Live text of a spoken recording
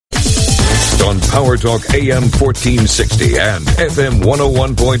on Power Talk AM 1460 and FM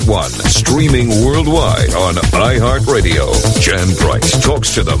 101.1. Streaming worldwide on iHeartRadio. Jan Price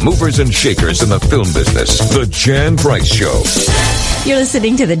talks to the movers and shakers in the film business. The Jan Price Show. You're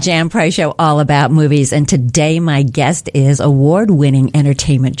listening to the Jan Price Show, all about movies. And today my guest is award-winning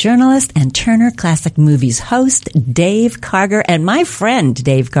entertainment journalist and Turner Classic Movies host, Dave Karger, and my friend,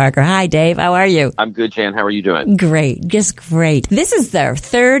 Dave Karger. Hi, Dave. How are you? I'm good, Jan. How are you doing? Great. Just great. This is their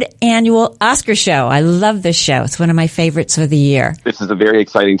third annual Oscar show. I love this show. It's one of my favorites for the year. This is a very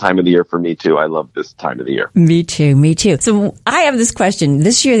exciting time of the year for me, too. I love this time of the year. Me too. Me too. So I have this question.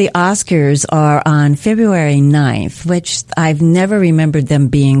 This year, the Oscars are on February 9th, which I've never remembered them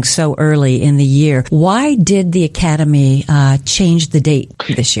being so early in the year. Why did the Academy change the date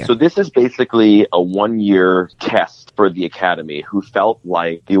this year? So this is basically a one-year test for the Academy, who felt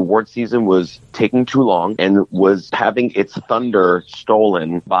like the award season was taking too long and was having its thunder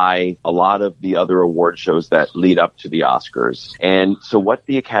stolen by a lot of the other award shows that lead up to the Oscars. And so what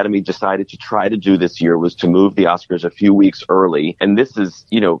the Academy decided to try to do this year was to move the Oscars a few weeks early. And this is,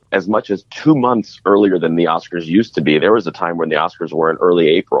 as much as 2 months earlier than the Oscars used to be. There was a time when the Oscars were in early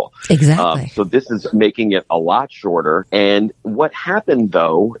April. Exactly. So this is making it a lot shorter. And what happened,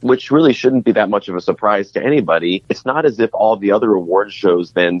 though, which really shouldn't be that much of a surprise to anybody, it's not as if all the other award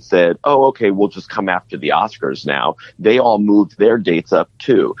shows then said, oh, okay, we'll just come after the Oscars now. They all moved their dates up,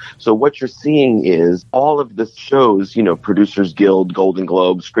 too. So what you're seeing is all of the shows, Producers Guild, Golden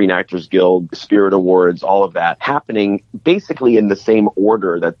Globe, Screen Actors Guild, Spirit Awards, all of that happening basically in the same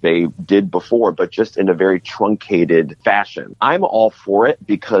order that they did before, but just in a very truncated fashion. I'm all for it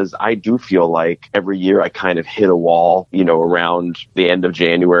because I do feel like every year I kind of hit a wall, around the end of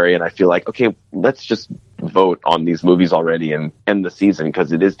January, and I feel like, okay, let's just vote on these movies already and end the season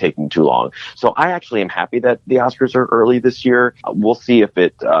because it is taking too long. So I actually am happy that the Oscars are early this year. We'll see if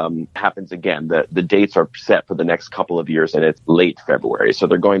it happens again. The dates are set for the next couple of years, and it's late February. So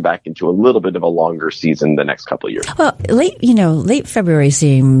they're going back into a little bit of a longer season the next couple of years. Well, late February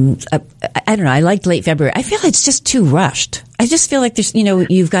seems, I don't know, I liked late February. I feel it's just too rushed. I just feel like there's,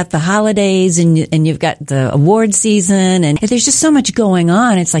 you've got the holidays and you've got the award season and there's just so much going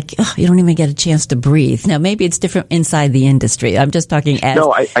on. It's like, you don't even get a chance to breathe. Now, maybe it's different inside the industry. I'm just talking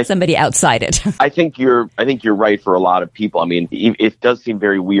as somebody outside it. I think you're right for a lot of people. I mean, it does seem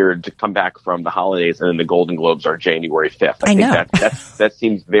very weird to come back from the holidays and then the Golden Globes are January 5th. I think that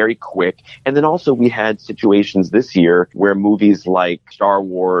seems very quick. And then also we had situations this year where movies like Star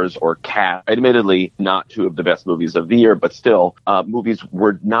Wars or Cat, admittedly not two of the best movies of the year, but still, movies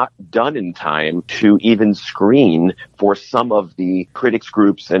were not done in time to even screen for some of the critics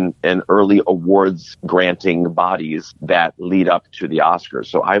groups and early awards granting bodies that lead up to the Oscars.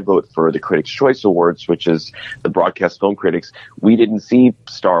 So I vote for the Critics' Choice Awards, which is the broadcast film critics. We didn't see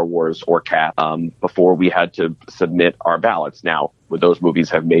Star Wars or Cat before we had to submit our ballots. Now, would those movies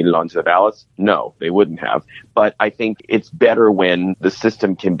have made it onto the ballots? No, they wouldn't have. But I think it's better when the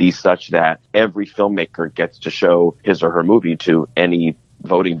system can be such that every filmmaker gets to show his or her movie to any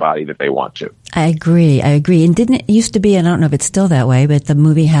voting body that they want to. I agree. And didn't it used to be, I don't know if it's still that way, but the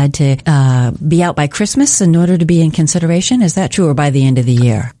movie had to be out by Christmas in order to be in consideration? Is that true, or by the end of the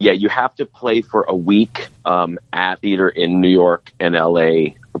year? Yeah, you have to play for a week at theater in New York and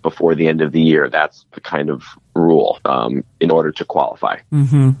LA before the end of the year. That's the kind of rule in order to qualify.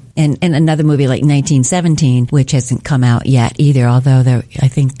 Mm-hmm. And another movie like 1917, which hasn't come out yet either, although I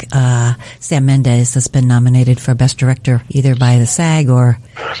think Sam Mendes has been nominated for Best Director either by the SAG or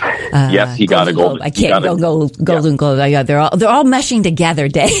yes, he got a Golden. I can't go Golden Globe. Yeah, they're all meshing together,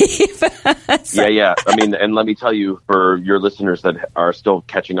 Dave. So. Yeah. I mean, and let me tell you, for your listeners that are still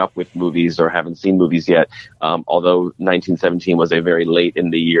catching up with movies or haven't seen movies yet, although 1917 was a very late in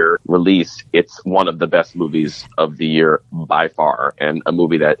the year release, it's one of the best movies of the year by far, and a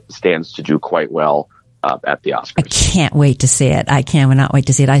movie that stands to do quite well at the Oscars. I can't wait to see it. I cannot wait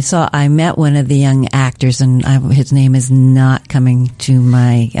to see it. I met one of the young actors, and his name is not coming to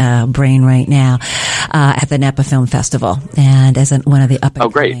my brain right now, at the Napa Film Festival, and as one of the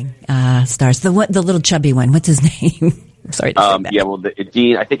up-and-coming stars. The little chubby one. What's his name? I'm sorry to say that. Yeah, well,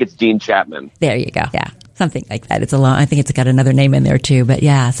 Dean. I think it's Dean Chapman. There you go. Yeah. Something like that. It's I think it's got another name in there too, but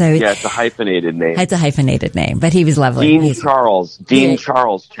yeah. So it's a hyphenated name. It's a hyphenated name, but he was lovely. Dean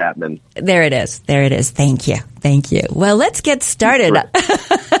Charles Chapman. There it is. Thank you. Well, let's get started.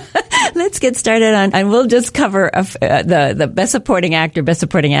 Let's get started on, and we'll just cover the Best Supporting Actor, Best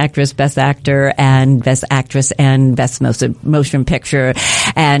Supporting Actress, Best Actor, and Best Actress, and Best Motion Picture,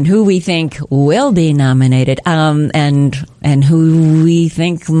 and who we think will be nominated, and who we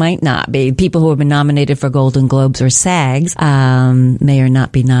think might not be. People who have been nominated for Golden Globes or SAGs may or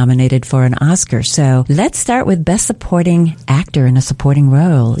not be nominated for an Oscar. So let's start with Best Supporting Actor in a Supporting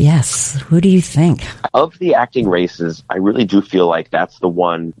Role. Yes. Who do you think? Of the acting races, I really do feel like that's the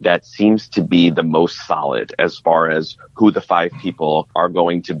one that seems to be the most solid as far as who the five people are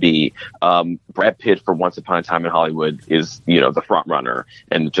going to be. Brad Pitt for Once Upon a Time in Hollywood is, the front runner,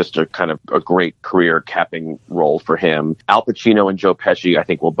 and just a kind of a great career capping role for him. Al Pacino and Joe Pesci, I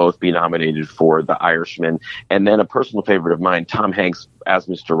think, will both be nominated for The Irishman. And then a personal favorite of mine, Tom Hanks as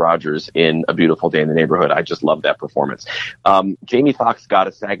Mr. Rogers in A Beautiful Day in the Neighborhood. I just love that performance. Jamie Foxx got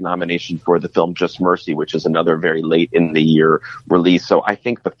a SAG nomination for the film Just Mercy, which is another very late in the year release. So I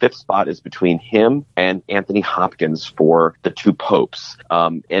think the fifth spot is between him and Anthony Hopkins for The Two Popes.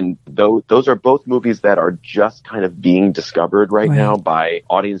 And those are both movies that are just kind of being discovered right now by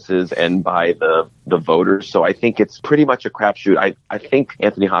audiences and by the voters. So I think it's pretty much a crapshoot. I think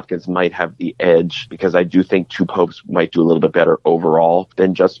Anthony Hopkins might have the edge because I do think Two Popes might do a little bit better overall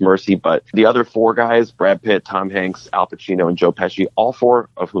than Just Mercy. But the other four guys, Brad Pitt, Tom Hanks, Al Pacino, and Joe Pesci, all four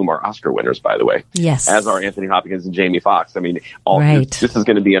of whom are Oscar winners, by the way. Yes. As are Anthony Hopkins and Jamie Foxx. I mean, this is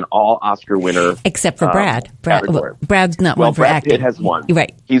going to be an all Oscar winner. Except for Brad. Brad's not one for Brad acting. Pitt has won.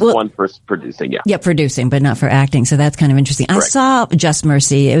 Right. He's won for producing, yeah. Yeah, producing, but not for acting. So that's kind of interesting. Correct. I saw Just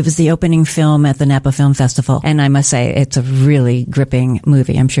Mercy. It was the opening film at the Napa Film Festival. And I must say, it's a really gripping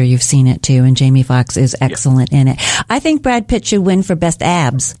movie. I'm sure you've seen it too. And Jamie Foxx is excellent in it. I think Brad Pitt should win for Best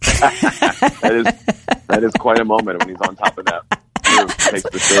Abs. That is quite a moment when he's on top of that. Takes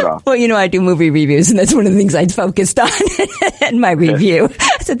the shirt off. Well, I do movie reviews, and that's one of the things I focused on in my review.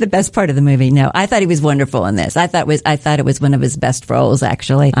 I said the best part of the movie. No, I thought he was wonderful in this. I thought it was one of his best roles,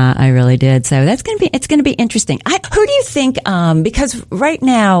 actually. I really did. So it's going to be interesting. Who do you think? Because right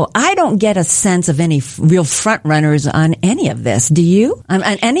now I don't get a sense of any real front runners on any of this. Do you? On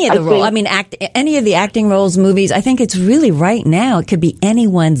any of the roles? I mean, any of the acting roles, movies. I think it's really right now. It could be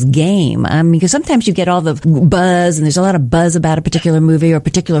anyone's game. Because sometimes you get all the buzz, and there's a lot of buzz about a particular movie or a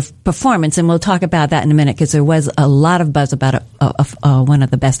particular performance, and we'll talk about that in a minute because there was a lot of buzz about one of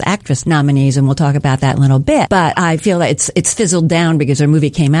the Best Actress nominees, and we'll talk about that in a little bit. But I feel that it's fizzled down because her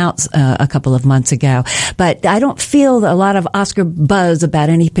movie came out a couple of months ago. But I don't feel a lot of Oscar buzz about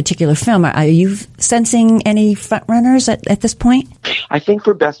any particular film. Are you sensing any front runners at this point? I think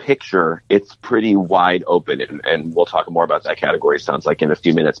for Best Picture, it's pretty wide open, and we'll talk more about that category, sounds like, in a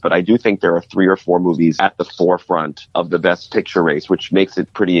few minutes. But I do think there are 3 or 4 movies at the forefront of the Best Picture race, which makes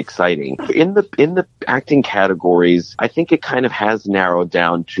it pretty exciting. In the acting categories, I think it kind of has narrowed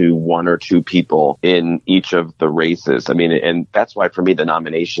down to 1 or 2 people in each of the races. I mean, and that's why for me, the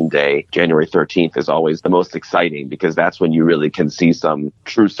nomination day, January 13th, is always the most exciting because that's when you really can see some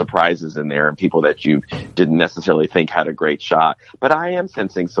true surprises in there and people that you didn't necessarily think had a great shot. But I am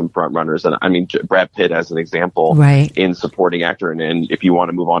sensing some front runners. And I mean, Brad Pitt as an example in supporting actor. And if you want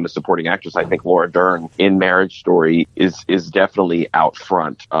to move on to supporting actress, I think Laura Dern in Marriage Story is definitely out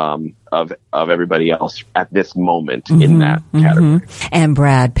front of everybody else at this moment in that category. And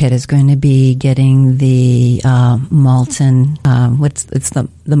Brad Pitt is going to be getting the Malton,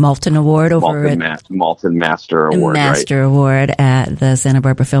 the Malton Award over Malton Master Award. Master Award at the Santa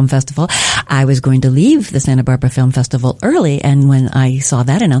Barbara Film Festival. I was going to leave the Santa Barbara Film Festival early, and when I saw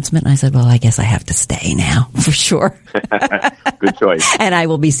that announcement, I said, well, I guess I have to stay now, for sure. Good choice. And I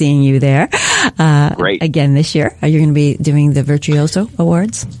will be seeing you there again this year. Are you going to be doing the Virtuoso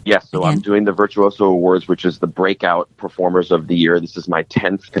Awards? Yes, so I'm doing the Virtuoso Awards, which is the breakout performers of the year. This is my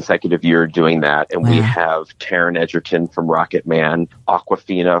 10th consecutive year doing that. And we have Taron Egerton from Rocket Man,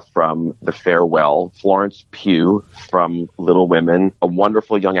 Awkwafina from The Farewell, Florence Pugh from Little Women, a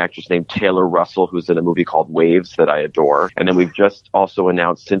wonderful young actress named Taylor Russell, who's in a movie called Waves that I adore. And then we've just also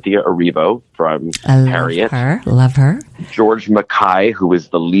announced Cynthia Erivo from Harriet. Love her. George Mackay, who is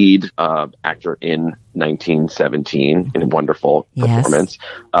the lead actor in 1917 in a wonderful performance.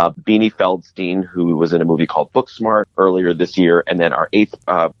 Beanie Feldstein, who was in a movie called Booksmart earlier this year. And then our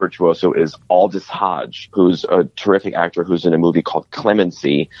 8th virtuoso is Aldous Hodge, who's a terrific actor who's in a movie called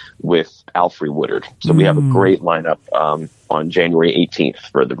Clemency with Alfre Woodard. So we have a great lineup on January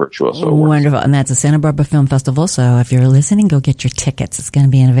 18th for the Virtuoso Awards. Wonderful. And that's the Santa Barbara Film Festival. So if you're listening, go get your tickets. It's going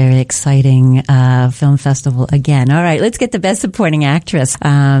to be a very exciting film festival again. All right, let's get the Best Supporting Actress.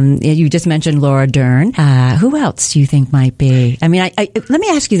 You just mentioned Laura Dern. Who else do you think might be? I mean, let me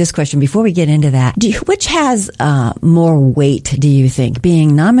ask you this question before we get into that. Which has more weight, do you think?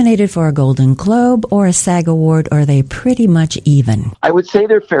 Being nominated for a Golden Globe or a SAG Award, or are they pretty much even? I would say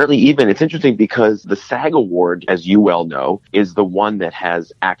they're fairly even. It's interesting because the SAG Award, as you well know, is the one that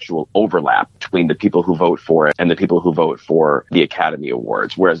has actual overlap between the people who vote for it and the people who vote for the Academy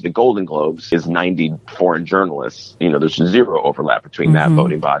Awards, whereas the Golden Globes is 90 foreign journalists. There's zero overlap between that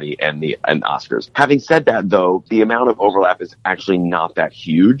voting body and Oscars. Having said that, though, the amount of overlap is actually not that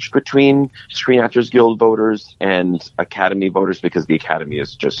huge between Screen Actors Guild voters and Academy voters, because the Academy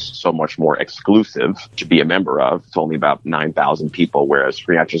is just so much more exclusive to be a member of. It's only about 9,000 people, whereas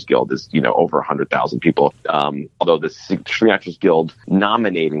Screen Actors Guild is, over 100,000 people. Although the Screen Actors Guild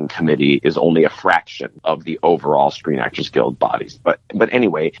nominating committee is only a fraction of the overall Screen Actors Guild bodies. But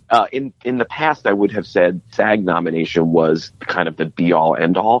anyway, in the past, I would have said SAG nomination was kind of the be-all,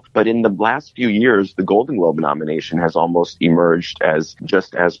 end-all. But in the last few years, the Golden Globe nomination has almost emerged as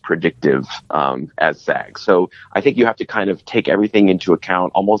just as predictive as SAG. So I think you have to kind of take everything into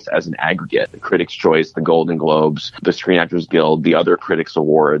account almost as an aggregate. The Critics' Choice, the Golden Globes, the Screen Actors Guild, the other Critics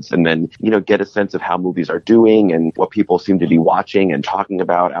Awards, and then, get a sense of how movies are doing and what people seem to be watching and talking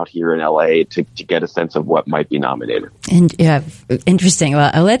about out here in LA to get a sense of what might be nominated. And interesting.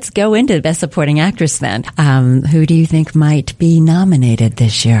 Well, let's go into Best Supporting Actress then. Who do you think might be nominated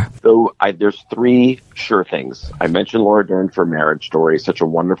this year? So there's three sure things. I mentioned Laura Dern for Marriage Story, such a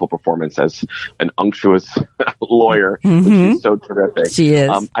wonderful performance as an unctuous lawyer. She's so terrific. She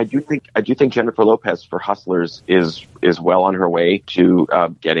is. I do think Jennifer Lopez for Hustlers is well on her way to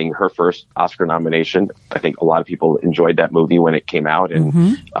getting her first Oscar nomination. I think a lot of people enjoyed that movie when it came out,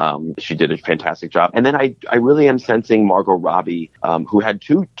 and she did a fantastic job. And then I really am sensing Margot Robbie, who had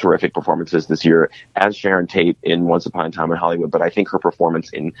two terrific performances this year as Sharon Tate in Once Upon a Time in Hollywood, but I think her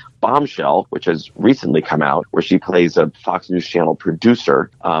performance in Bombshell, which has recently come out, where she plays a Fox News Channel producer,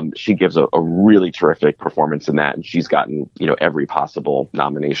 she gives a really terrific performance in that, and she's gotten every possible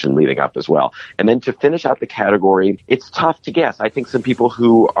nomination leading up as well. And then to finish out the category, it's tough to guess. I think some people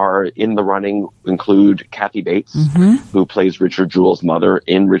who are in the running include Kathy Bates, who plays Richard Jewell's mother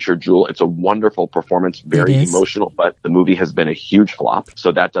in Richard Jewell. It's a wonderful performance, very emotional, but the movie has been a huge flop,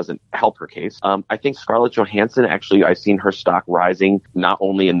 so that doesn't help her case. I think Scarlett Johansson, actually, I've seen her stock rising, not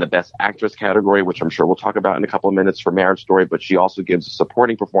only in the Best Actress category, which I'm sure we'll talk about in a couple of minutes for Marriage Story, but she also gives a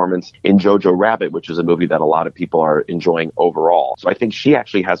supporting performance in Jojo Rabbit, which is a movie that a lot of people are enjoying overall. So I think she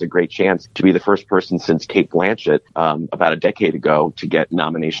actually has a great chance to be the first person since Cate Blanchett about a decade ago to get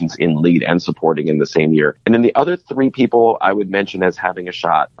nominations in lead and supporting in the same year. And then the other three people I would mention as having a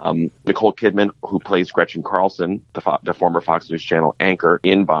shot, Nicole Kidman, who plays Gretchen Carlson, the former Fox News Channel anchor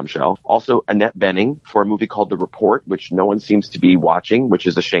in Bombshell. Also Annette Bening for a movie called The Report, which no one seems to be watching, which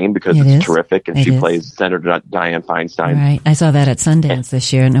is a shame because it's terrific, and she plays Senator Dianne Feinstein. Right. I saw that at Sundance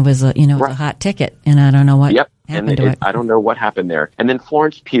this year, and it was a hot ticket, and I don't know what happened to it. I don't know what happened there. And then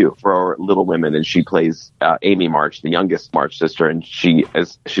Florence Pugh for Little Women, and she plays Amy March, the youngest March sister, and she's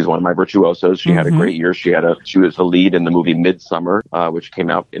one of my virtuosos. She had a great year. She was the lead in the movie Midsummer, which came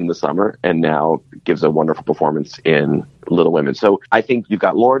out in the summer, and now gives a wonderful performance in Little Women. So I think you've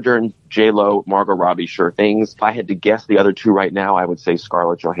got Laura Dern, J-Lo, Margot Robbie, sure things. If I had to guess the other two right now, I would say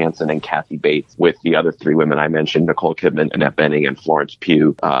Scarlett Johansson and Kathy Bates, with the other three women I mentioned, Nicole Kidman, Annette Bening, and Florence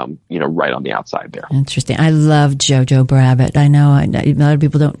Pugh, right on the outside there. Interesting. I love Jojo Rabbit. I know a lot of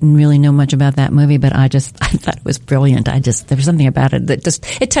people don't really know much about that movie, but I thought it was brilliant. There was something about it that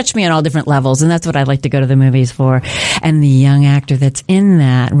it touched me on all different levels, and that's what I like to go to the movies for. And the young actor that's in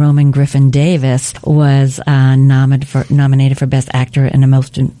that, Roman Griffin Davis, was nominated for Best Actor in a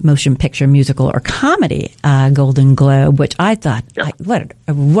motion picture, musical, or comedy Golden Globe, which I thought, what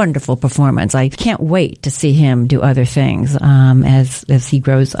a wonderful performance. I can't wait to see him do other things as he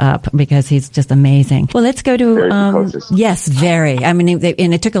grows up, because he's just amazing. Well, let's go to yes, very. I mean,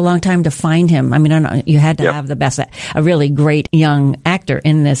 and it took a long time to find him. I mean, I don't know, you had to have a really great young actor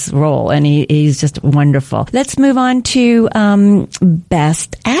in this role, and he's just wonderful. Let's move on to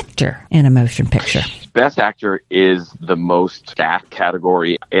Best Actor in a Motion Picture. Best Actor is the most stacked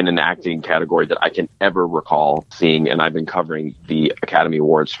category in an acting category that I can ever recall seeing, and I've been covering the Academy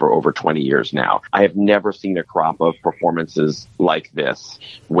Awards for over 20 years now. I have never seen a crop of performances like this,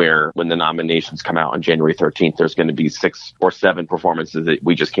 where when the nominations come out on January 13th, there's going to be 6 or 7 performances that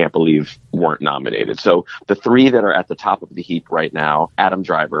we just can't believe weren't nominated. So the 3 that are at the top of the heap right now: Adam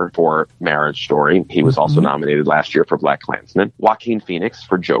Driver for Marriage Story. He was also nominated last year for BlacKkKlansman. Joaquin Phoenix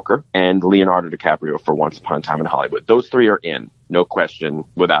for Joker, and Leonardo DiCaprio for Once Upon a Time in Hollywood. Those 3 are in. No question,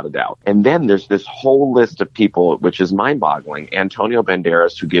 without a doubt. And then there's this whole list of people, which is mind-boggling. Antonio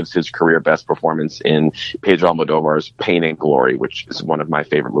Banderas, who gives his career best performance in Pedro Almodovar's Pain and Glory, which is one of my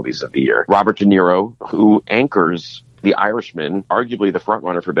favorite movies of the year. Robert De Niro, who anchors The Irishman, arguably the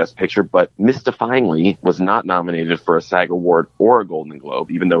frontrunner for Best Picture, but mystifyingly was not nominated for a SAG Award or a Golden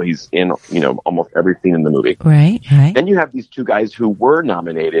Globe, even though he's in, almost every scene in the movie. Right. Then you have these 2 guys who were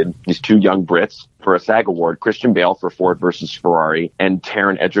nominated, these 2 young Brits, for a SAG Award: Christian Bale for Ford versus Ferrari, and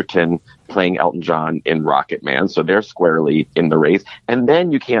Taron Egerton playing Elton John in Rocket Man. So they're squarely in the race. And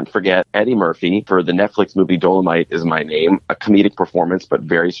then you can't forget Eddie Murphy for the Netflix movie Dolomite Is My Name, a comedic performance, but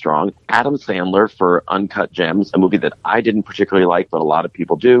very strong. Adam Sandler for Uncut Gems, a movie that I didn't particularly like, but a lot of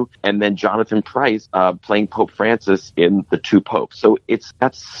people do. And then Jonathan Pryce playing Pope Francis in The Two Popes. So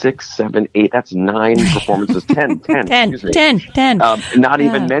that's 6, 7, 8, that's 9 performances, 10. Not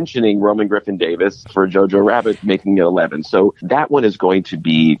even mentioning Roman Griffin Davis for Jojo Rabbit, making it 11. So that one is going to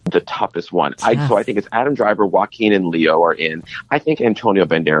be the toughest one. So I think it's Adam Driver, Joaquin, and Leo are in. I think Antonio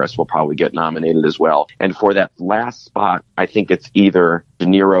Banderas will probably get nominated as well. And for that last spot, I think it's either De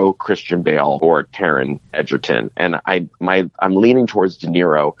Niro, Christian Bale, or Taron Egerton. And I'm leaning towards De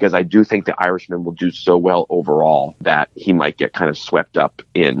Niro because I do think The Irishman will do so well overall that he might get kind of swept up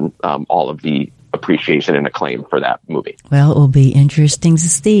in all of the appreciation and acclaim for that movie. Well, it will be interesting to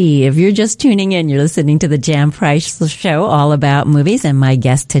see. If you're just tuning in, you're listening to the Jan Price Show, all about movies, and my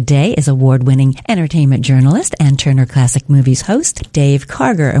guest today is award-winning entertainment journalist and Turner Classic Movies host, Dave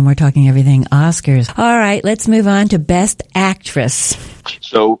Karger, and we're talking everything Oscars. All right, let's move on to Best Actress.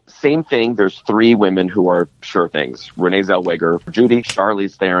 So, same thing. There's 3 women who are sure things. Renee Zellweger for Judy,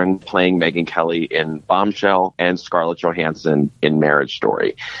 Charlize Theron playing Megyn Kelly in Bombshell, and Scarlett Johansson in Marriage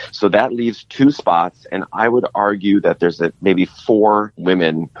Story. So that leaves 2 spots, and I would argue that there's maybe 4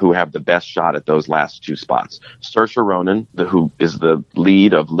 women who have the best shot at those last 2 spots. Saoirse Ronan, who is the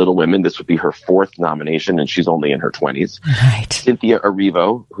lead of Little Women. This would be her 4th nomination, and she's only in her 20s. Right. Cynthia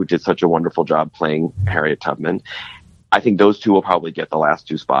Erivo, who did such a wonderful job playing Harriet Tubman. I think those 2 will probably get the last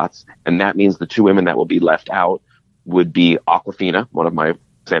 2 spots. And that means the 2 women that will be left out would be Awkwafina, one of my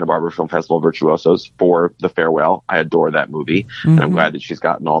Santa Barbara Film Festival virtuosos, for The Farewell. I adore that movie, and I'm glad that she's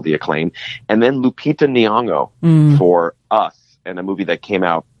gotten all the acclaim. And then Lupita Nyong'o for Us, and a movie that came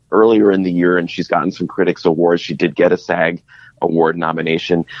out earlier in the year, and she's gotten some critics awards. She did get a SAG Award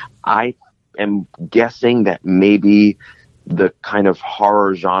nomination. I am guessing that maybe the kind of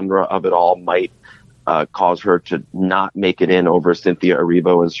horror genre of it all might cause her to not make it in over Cynthia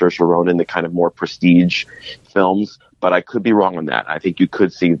Erivo and Saoirse Ronan, the kind of more prestige films. But I could be wrong on that. I think you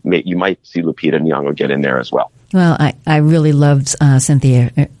might see Lupita Nyong'o get in there as well. Well, I really loved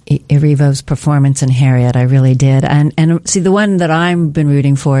Cynthia Erivo's performance in Harriet. I really did. And see, the one that I've been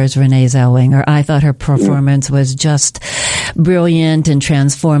rooting for is Renee Zellweger. I thought her performance was just brilliant and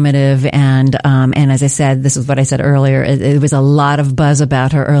transformative. And as I said, this is what I said earlier, it was a lot of buzz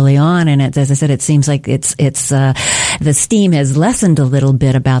about her early on. And as I said, it seems like it's the steam has lessened a little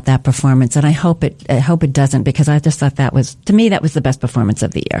bit about that performance. And I hope it doesn't, because I just thought that was the best performance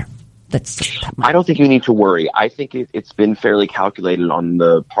of the year. I don't think you need to worry. I think it's been fairly calculated on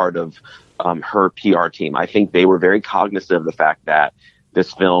the part of her PR team. I think they were very cognizant of the fact that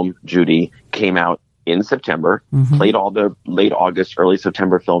this film, Judy, came out in September, played all the late August, early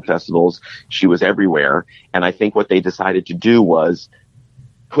September film festivals. She was everywhere. And I think what they decided to do was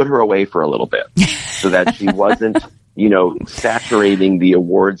put her away for a little bit so that she wasn't, saturating the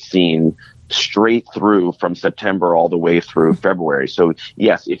award scene straight through from September all the way through February. So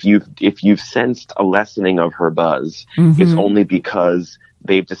yes, if you've sensed a lessening of her buzz, it's only because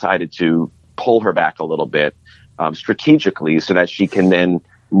they've decided to pull her back a little bit strategically so that she can then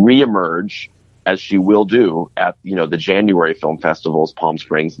reemerge, as she will do at the January film festivals, Palm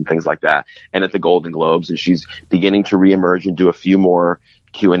Springs and things like that, and at the Golden Globes. And she's beginning to reemerge and do a few more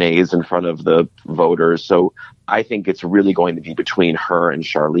Q&As in front of the voters. So I think it's really going to be between her and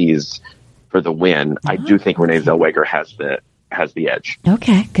Charlize for the win. I do think Renee Zellweger has the edge.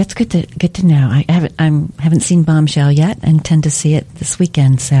 Okay, that's good to know. I haven't seen Bombshell yet, and intend to see it this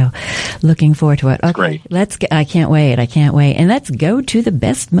weekend. So, looking forward to it. Okay, great. I can't wait. And let's go to the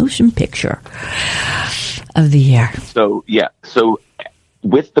Best Motion Picture. of the year. So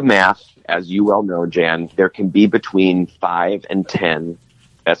with the math, as you well know, Jan, there can be between 5 and 10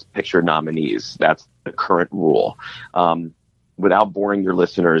 Best Picture nominees. That's the current rule. Without boring your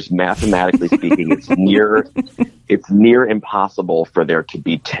listeners, mathematically speaking, it's near impossible for there to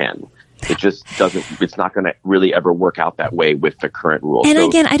be 10. It just it's not going to really ever work out that way with the current rule. And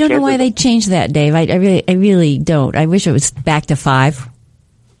again, I don't know why they changed that, Dave. I really don't. I wish it was back to 5.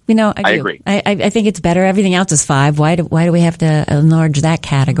 I agree. I think it's better. Everything else is 5. Why do we have to enlarge that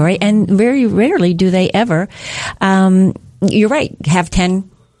category? And very rarely do they ever, you're right, have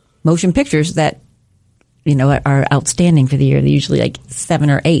 10 motion pictures that, are outstanding for the year. They're usually like 7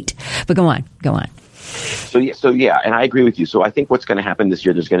 or 8. But go on. So yeah, and I agree with you. So I think what's going to happen this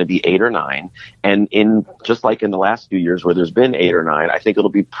year, there's going to be 8 or 9. And just like in the last few years where there's been 8 or 9, I think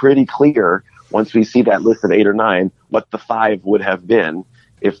it'll be pretty clear once we see that list of 8 or 9, what the 5 would have been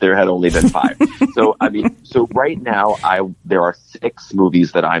if there had only been 5. So right now there are 6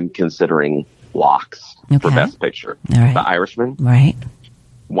 movies that I'm considering locks for Best Picture. All right. The Irishman. Right.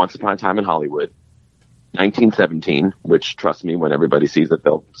 Once Upon a Time in Hollywood. 1917, which, trust me, when everybody sees it,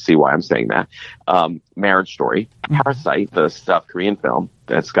 they'll see why I'm saying that. Marriage Story, Parasite, the South Korean film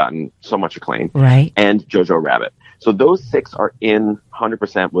that's gotten so much acclaim, right, and Jojo Rabbit. So those 6 are in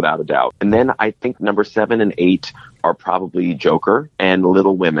 100% without a doubt. And then I think number 7 and 8 are probably Joker and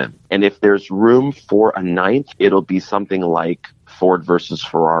Little Women. And if there's room for a 9th, it'll be something like Ford versus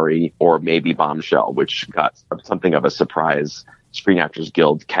Ferrari or maybe Bombshell, which got something of a surprise Screen Actors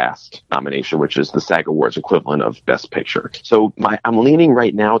Guild cast nomination, which is the SAG Awards equivalent of Best Picture. So I'm leaning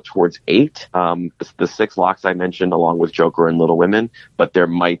right now towards 8. The 6 locks I mentioned along with Joker and Little Women, but there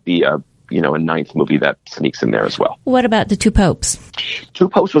might be a 9th movie that sneaks in there as well. What about The Two Popes? Two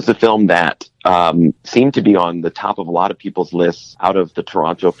Popes was a film that seemed to be on the top of a lot of people's lists out of the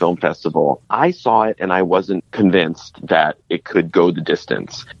Toronto Film Festival. I saw it and I wasn't convinced that it could go the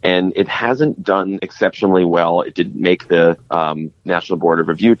distance. And it hasn't done exceptionally well. It didn't make the National Board of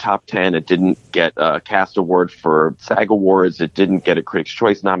Review top 10. It didn't get a cast award for SAG Awards. It didn't get a Critics'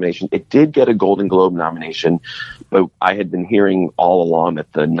 Choice nomination. It did get a Golden Globe nomination, but I had been hearing all along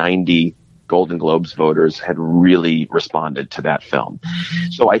that the 90 Golden Globes voters had really responded to that film.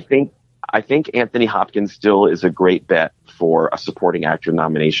 So I think Anthony Hopkins still is a great bet for a supporting actor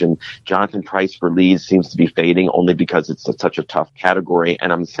nomination. Jonathan Pryce for lead seems to be fading only because it's such a tough category,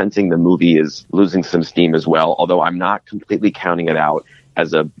 and I'm sensing the movie is losing some steam as well, although I'm not completely counting it out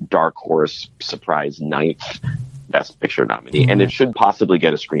as a dark horse surprise 9th Best Picture nominee, and it should possibly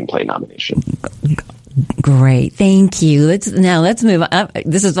get a screenplay nomination. Great. Thank you. Let's move on.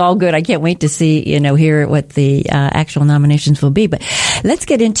 This is all good. I can't wait to see, hear what the actual nominations will be. But let's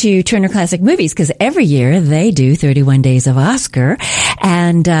get into Turner Classic Movies, because every year they do 31 Days of Oscar,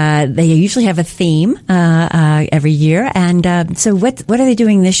 and they usually have a theme every year. And so what are they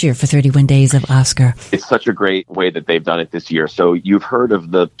doing this year for 31 Days of Oscar? It's such a great way that they've done it this year. So you've heard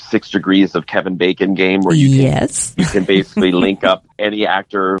of the 6 Degrees of Kevin Bacon game, where you can basically link up any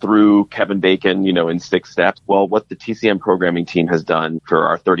actor through Kevin Bacon, in 6 steps. Well, what the TCM programming team has done for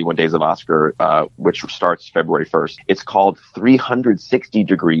our 31 Days of Oscar, which starts February 1st, it's called 360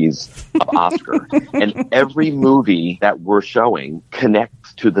 Degrees of Oscar. And every movie that we're showing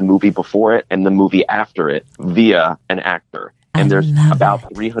connects to the movie before it and the movie after it via an actor. And there's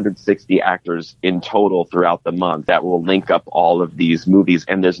about 360 actors in total throughout the month that will link up all of these movies,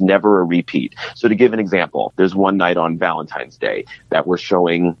 and there's never a repeat. So to give an example, there's one night on Valentine's Day that we're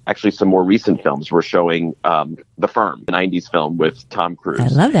showing actually some more recent films. We're showing The Firm, the 90s film with Tom Cruise. I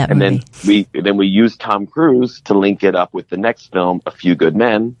love that movie. And then we use Tom Cruise to link it up with the next film, A Few Good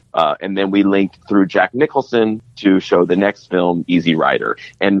Men. And then we linked through Jack Nicholson to show the next film, Easy Rider,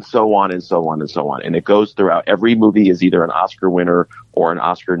 and so on and so on and so on. And it goes throughout. Every movie is either an Oscar winner or an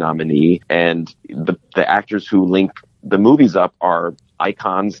Oscar nominee. And the actors who link the movies up are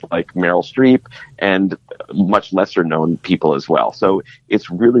icons like Meryl Streep and much lesser known people as well. So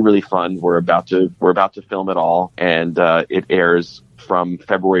it's really, really fun. We're about to film it all, and it airs from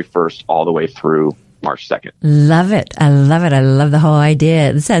February 1st all the way through March 2nd. Love it. I love it. I love the whole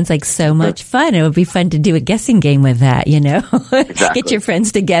idea. It sounds like so much fun. It would be fun to do a guessing game with that, Exactly. Get your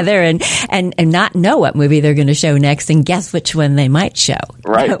friends together and not know what movie they're going to show next and guess which one they might show.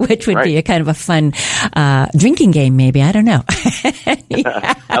 Right. Which would be a kind of a fun drinking game, maybe. I don't know.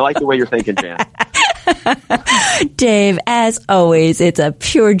 I like the way you're thinking, Jan. Dave, as always, it's a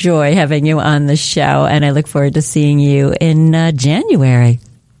pure joy having you on the show, and I look forward to seeing you in January.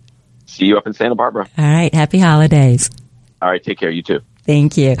 See you up in Santa Barbara. All right. Happy holidays. All right. Take care. You too.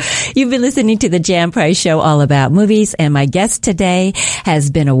 Thank you. You've been listening to the Jan Price Show, all about movies, and my guest today has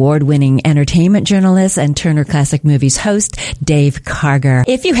been award-winning entertainment journalist and Turner Classic Movies host, Dave Karger.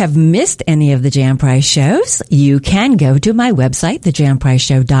 If you have missed any of the Jan Price shows, you can go to my website,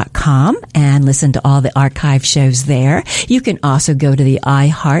 thejanpriceshow.com, and listen to all the archive shows there. You can also go to the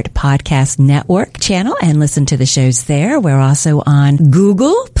iHeart Podcast Network channel and listen to the shows there. We're also on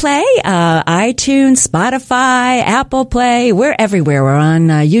Google Play, iTunes, Spotify, Apple Play. We're everywhere. We're on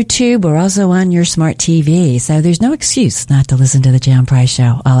YouTube. We're also on your smart TV. So there's no excuse not to listen to the Jan Price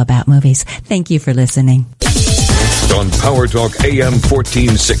Show, all about movies. Thank you for listening. On Power Talk AM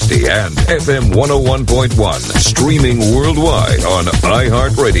 1460 and FM 101.1, streaming worldwide on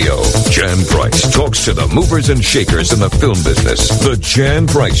iHeartRadio. Jan Price talks to the movers and shakers in the film business. The Jan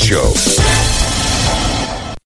Price Show.